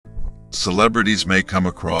Celebrities may come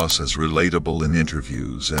across as relatable in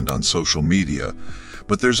interviews and on social media,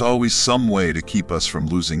 but there's always some way to keep us from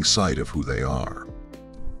losing sight of who they are.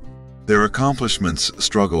 Their accomplishments,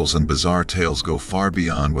 struggles, and bizarre tales go far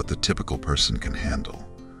beyond what the typical person can handle.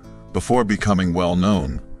 Before becoming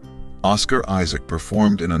well-known, Oscar Isaac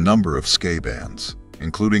performed in a number of ska bands,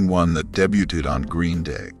 including one that debuted on Green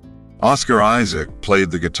Day. Oscar Isaac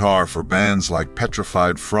played the guitar for bands like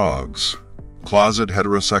Petrified Frogs, Closet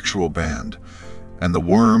Heterosexual Band, and The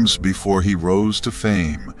Worms before he rose to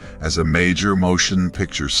fame as a major motion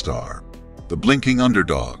picture star. The Blinking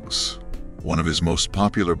Underdogs, one of his most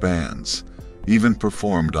popular bands, even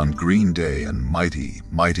performed on Green Day and Mighty,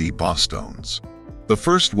 Mighty Bosstones. The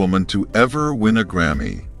first woman to ever win a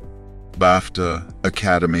Grammy, BAFTA,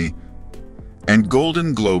 Academy, and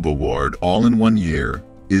Golden Globe Award all in one year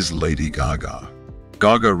is Lady Gaga.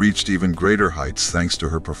 Gaga reached even greater heights thanks to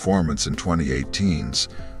her performance in 2018's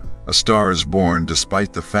A Star Is Born,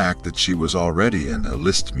 despite the fact that she was already an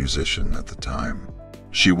A-list musician at the time.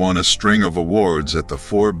 She won a string of awards at the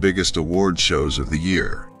 4 biggest award shows of the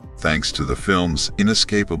year, thanks to the film's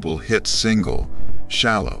inescapable hit single,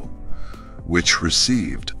 Shallow, which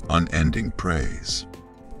received unending praise.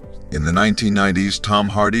 In the 1990s, Tom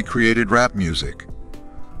Hardy created rap music.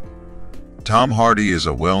 Tom Hardy is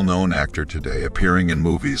a well-known actor today, appearing in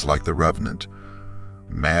movies like The Revenant,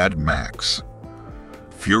 Mad Max,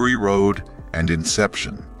 Fury Road, and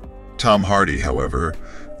Inception. Tom Hardy, however,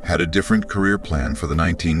 had a different career plan for the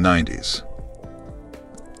 1990s.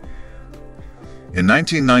 In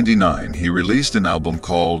 1999, he released an album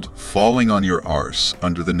called Falling on Your Arse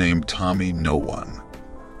under the name Tommy No One.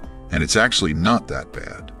 And it's actually not that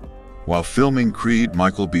bad. While filming Creed,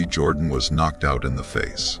 Michael B. Jordan was knocked out in the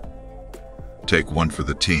face. Take one for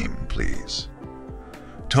the team, please.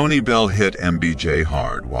 Tony Bell hit MBJ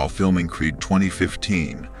hard while filming Creed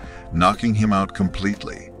 2015, knocking him out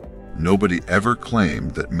completely. Nobody ever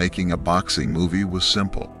claimed that making a boxing movie was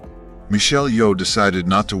simple. Michelle Yeoh decided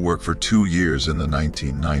not to work for 2 years in the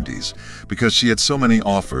 1990s because she had so many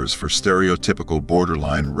offers for stereotypical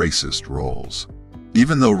borderline racist roles.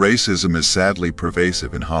 Even though racism is sadly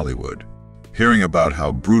pervasive in Hollywood, hearing about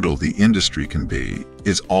how brutal the industry can be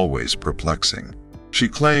is always perplexing. She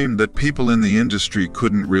claimed that people in the industry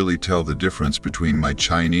couldn't really tell the difference between my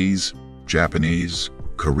Chinese, Japanese,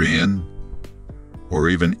 Korean, or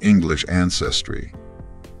even English ancestry.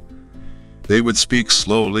 They would speak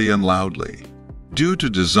slowly and loudly. Due to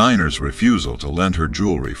designers' refusal to lend her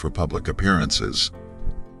jewelry for public appearances,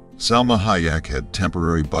 Salma Hayek had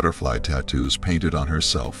temporary butterfly tattoos painted on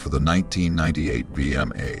herself for the 1998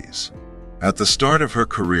 VMAs. At the start of her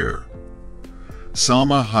career,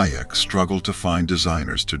 Salma Hayek struggled to find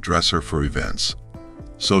designers to dress her for events,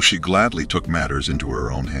 so she gladly took matters into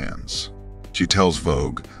her own hands. She tells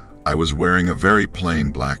Vogue, "I was wearing a very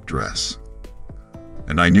plain black dress,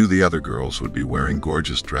 and I knew the other girls would be wearing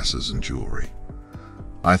gorgeous dresses and jewelry.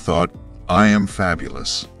 I thought, I am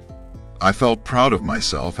fabulous. I felt proud of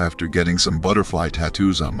myself after getting some butterfly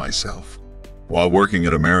tattoos on myself." While working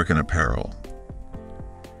at American Apparel,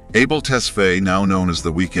 Abel Tesfaye, now known as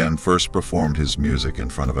The Weeknd, first performed his music in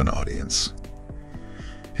front of an audience.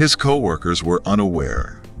 His co-workers were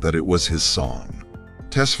unaware that it was his song.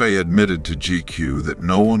 Tesfaye admitted to GQ that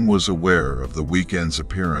no one was aware of The Weeknd's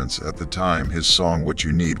appearance at the time his song What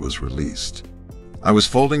You Need was released. "I was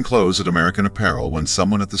folding clothes at American Apparel when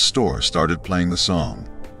someone at the store started playing the song,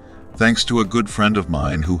 thanks to a good friend of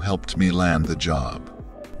mine who helped me land the job."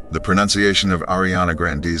 The pronunciation of Ariana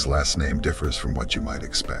Grande's last name differs from what you might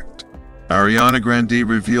expect. Ariana Grande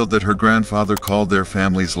revealed that her grandfather called their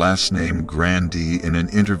family's last name Grande in an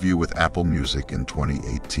interview with Apple Music in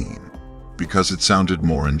 2018, because it sounded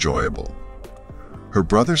more enjoyable. Her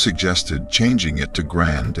brother suggested changing it to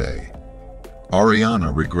Grande.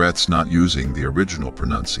 Ariana regrets not using the original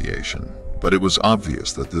pronunciation, but it was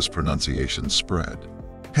obvious that this pronunciation spread.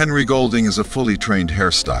 Henry Golding is a fully trained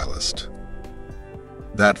hairstylist.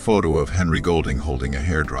 That photo of Henry Golding holding a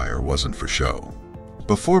hairdryer wasn't for show.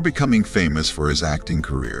 Before becoming famous for his acting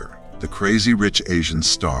career, the Crazy Rich Asian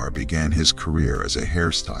star began his career as a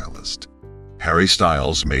hairstylist. Harry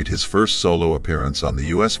Styles made his first solo appearance on the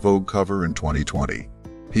US Vogue cover in 2020.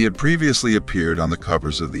 He had previously appeared on the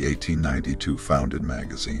covers of the 1892 founded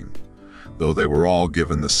magazine, though they were all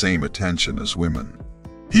given the same attention as women.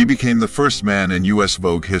 He became the first man in US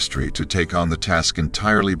Vogue history to take on the task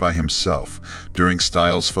entirely by himself during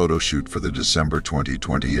Styles' photo shoot for the December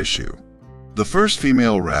 2020 issue. The first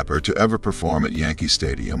female rapper to ever perform at Yankee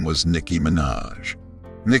Stadium was Nicki Minaj.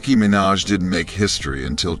 Nicki Minaj didn't make history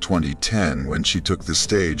until 2010 when she took the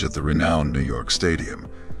stage at the renowned New York Stadium.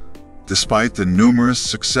 despite the numerous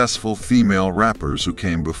successful female rappers who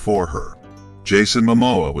came before her. Jason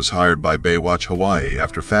Momoa was hired by Baywatch Hawaii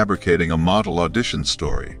after fabricating a model audition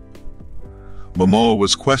story. Momoa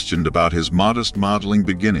was questioned about his modest modeling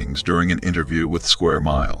beginnings during an interview with Square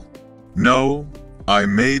Mile. "No, I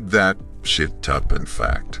made that shit up, in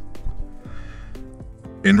fact."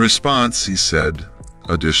 In response, he said,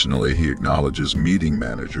 additionally, he acknowledges meeting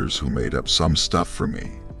managers who made up some stuff for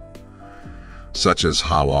me, such as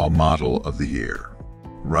how I'll Model of the Year.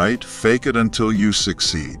 Right? Fake it until you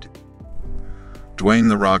succeed. Dwayne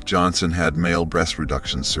 "The Rock" Johnson had male breast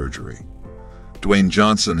reduction surgery. Dwayne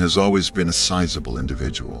Johnson has always been a sizable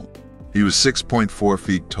individual. He was 6.4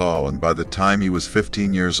 feet tall, and by the time he was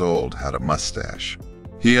 15 years old, had a mustache.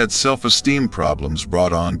 He had self-esteem problems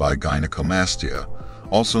brought on by gynecomastia,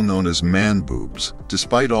 also known as man boobs,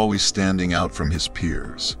 despite always standing out from his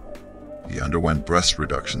peers. He underwent breast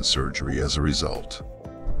reduction surgery as a result.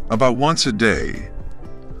 About once a day,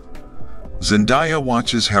 Zendaya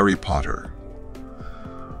watches Harry Potter.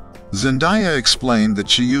 Zendaya explained that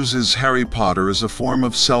she uses Harry Potter as a form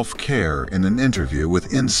of self-care in an interview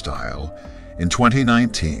with InStyle in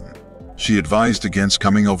 2019. She advised against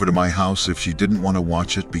coming over to my house if she didn't want to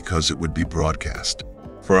watch it because it would be broadcast.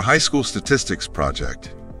 For a high school statistics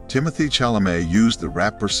project, Timothée Chalamet used the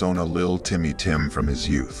rap persona Lil Timmy Tim from his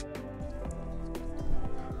youth.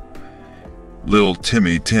 Lil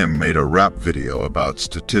Timmy Tim made a rap video about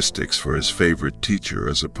statistics for his favorite teacher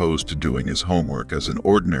as opposed to doing his homework as an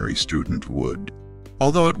ordinary student would.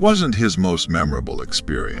 Although it wasn't his most memorable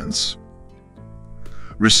experience,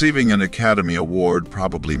 receiving an Academy Award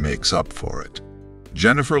probably makes up for it.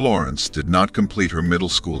 Jennifer Lawrence did not complete her middle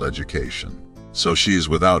school education, so she is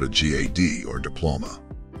without a GAD or diploma.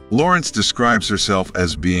 Lawrence describes herself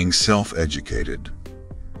as being self-educated.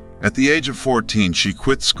 At the age of 14, she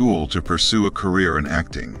quit school to pursue a career in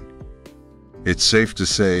acting. It's safe to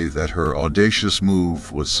say that her audacious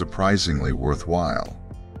move was surprisingly worthwhile.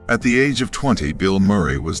 At the age of 20, Bill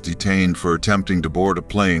Murray was detained for attempting to board a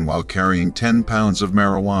plane while carrying 10 pounds of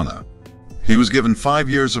marijuana. He was given 5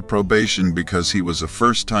 years of probation because he was a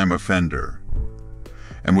first-time offender,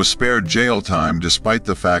 and was spared jail time despite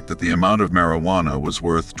the fact that the amount of marijuana was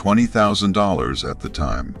worth $20,000 at the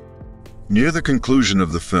time. Near the conclusion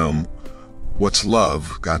of the film, what's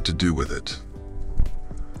love got to do with it?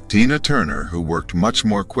 Tina Turner, who worked much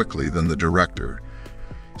more quickly than the director,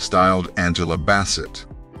 styled Angela Bassett.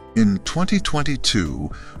 In 2022,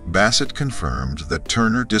 Bassett confirmed that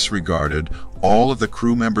Turner disregarded all of the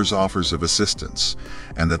crew members' offers of assistance,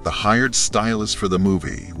 and that the hired stylist for the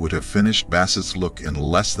movie would have finished Bassett's look in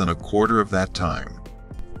less than a quarter of that time.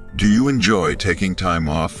 Do you enjoy taking time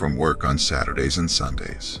off from work on Saturdays and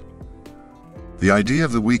Sundays? The idea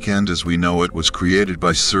of the weekend as we know it was created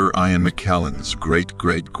by Sir Ian McKellen's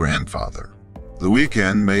great-great-grandfather. The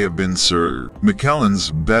Weeknd may have been Sir McKellen's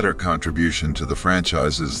better contribution to the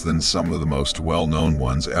franchises than some of the most well-known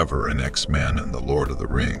ones ever in X-Men and The Lord of the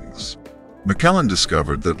Rings. McKellen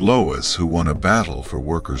discovered that Lois, who won a battle for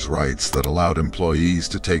workers' rights that allowed employees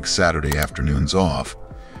to take Saturday afternoons off,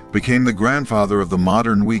 became the grandfather of the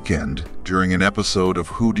modern Weeknd during an episode of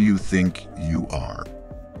Who Do You Think You Are?